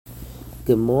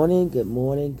Good morning, good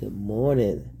morning, good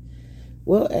morning.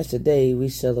 Well, as today we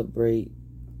celebrate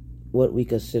what we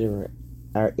consider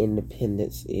our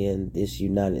independence in this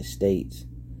United States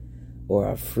or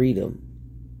our freedom,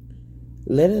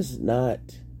 let us not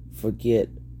forget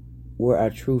where our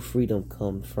true freedom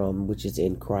comes from, which is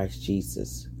in Christ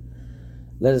Jesus.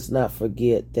 Let us not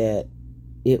forget that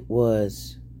it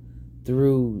was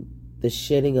through the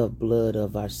shedding of blood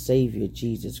of our Savior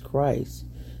Jesus Christ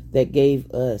that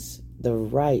gave us the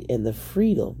right and the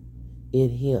freedom in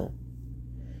Him,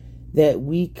 that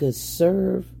we could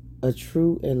serve a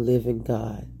true and living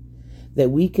God,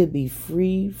 that we could be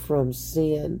free from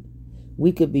sin,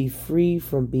 we could be free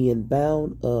from being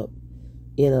bound up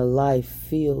in a life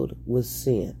filled with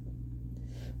sin,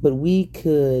 but we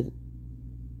could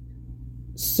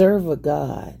serve a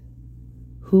God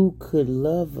who could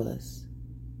love us,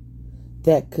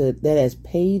 that has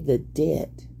paid the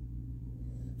debt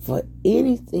for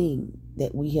anything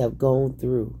that we have gone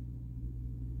through.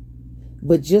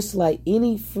 But just like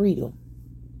any freedom,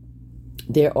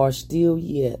 there are still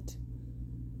yet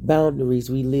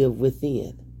boundaries we live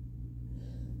within.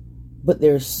 But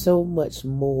there's so much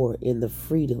more in the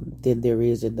freedom than there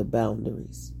is in the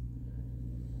boundaries.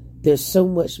 There's so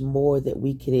much more that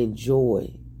we can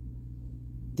enjoy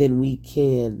than we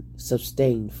can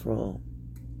sustain from.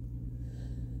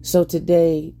 So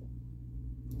today,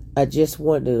 I just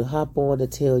want to hop on to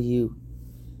tell you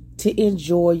to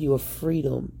enjoy your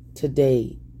freedom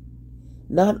today,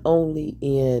 not only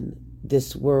in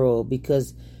this world,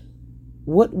 because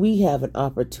what we have an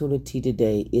opportunity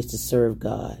today is to serve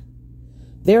God.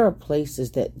 There are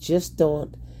places that just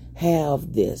don't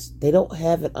have this. They don't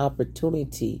have an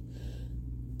opportunity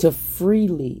to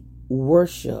freely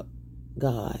worship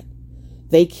God.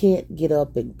 They can't get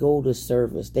up and go to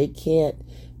service. They can't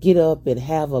get up and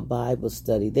have a Bible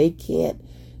study. They can't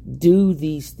do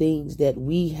these things that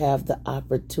we have the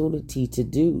opportunity to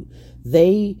do.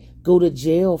 They go to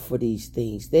jail for these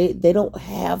things. They don't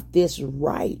have this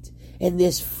right and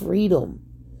this freedom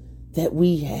that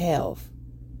we have.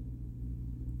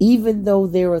 Even though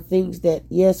there are things that,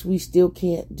 yes, we still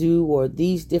can't do, or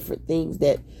these different things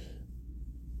that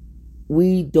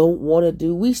we don't want to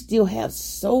do, we still have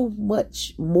so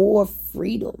much more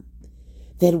freedom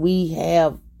than we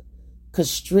have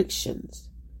constrictions.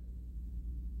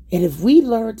 And if we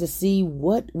learn to see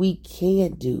what we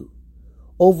can do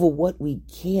over what we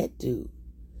can't do,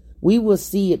 we will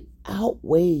see it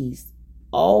outweighs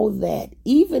all that,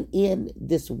 even in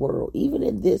this world, even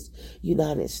in this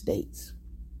United States.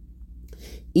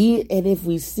 And if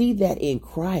we see that in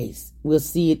Christ, we'll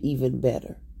see it even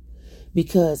better.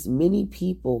 Because many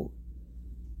people,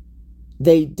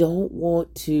 they don't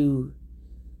want to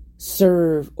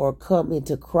serve or come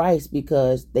into Christ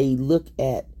because they look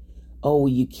at, oh,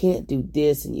 you can't do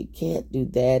this and you can't do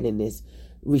that, and it's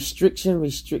restriction.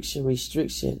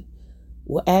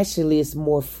 Well, actually, it's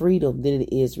more freedom than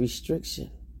it is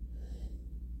restriction.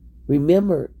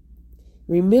 Remember,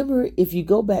 if you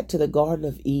go back to the Garden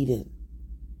of Eden,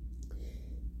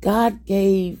 God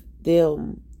gave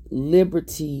them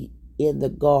liberty in the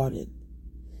garden.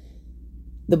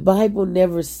 The Bible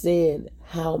never said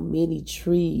how many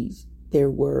trees there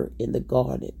were in the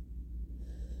garden,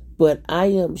 but I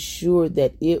am sure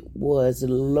that it was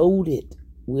loaded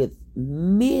with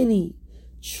many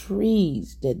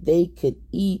trees that they could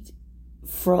eat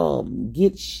from,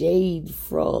 get shade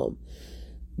from,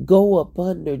 go up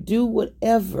under, do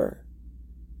whatever,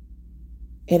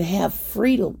 and have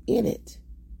freedom in it.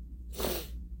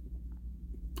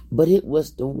 But it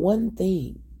was the one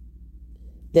thing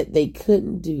that they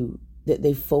couldn't do that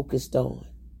they focused on.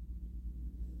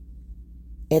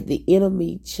 And the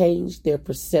enemy changed their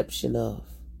perception of.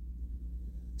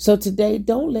 So today,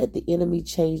 don't let the enemy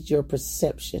change your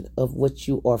perception of what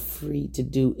you are free to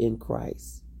do in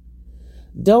Christ.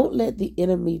 Don't let the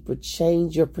enemy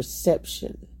change your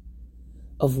perception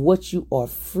of what you are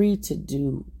free to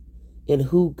do and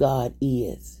who God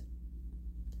is.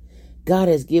 God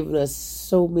has given us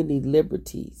so many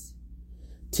liberties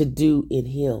to do in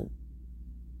Him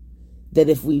that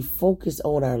if we focus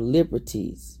on our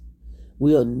liberties,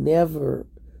 we'll never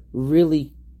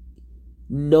really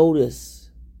notice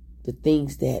the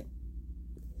things that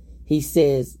He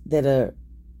says that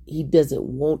He doesn't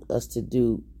want us to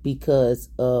do because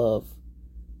of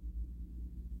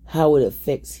how it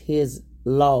affects His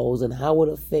laws and how it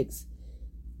affects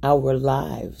our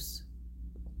lives.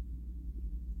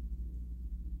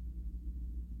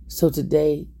 So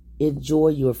today, enjoy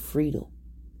your freedom.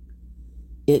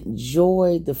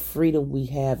 Enjoy the freedom we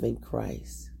have in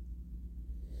Christ.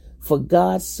 For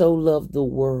God so loved the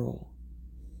world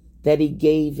that he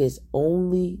gave his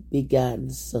only begotten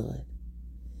Son,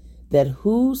 that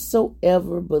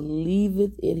whosoever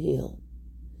believeth in him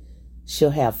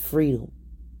shall have freedom,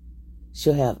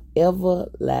 shall have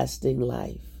everlasting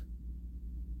life.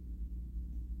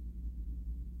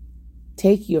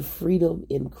 Take your freedom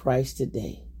in Christ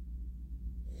today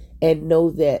and know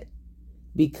that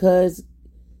because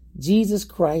Jesus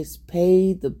Christ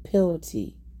paid the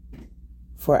penalty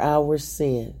for our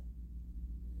sin,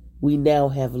 we now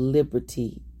have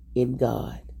liberty in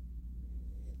God.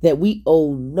 That we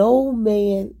owe no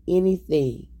man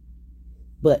anything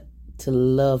but to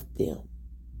love them.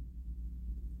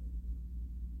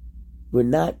 We're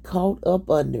not caught up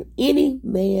under any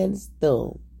man's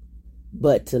thumb,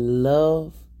 but to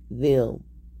love them.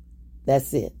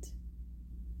 That's it.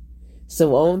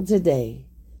 So on today,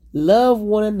 love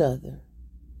one another.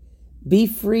 Be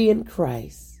free in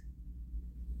Christ.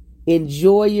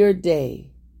 Enjoy your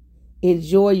day.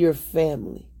 Enjoy your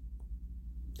family.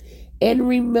 And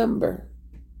remember,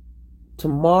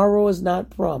 tomorrow is not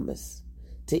promised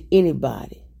to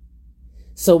anybody.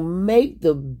 So make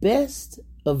the best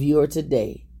of your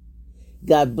today.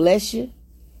 God bless you,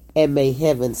 and may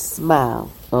heaven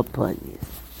smile upon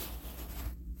you.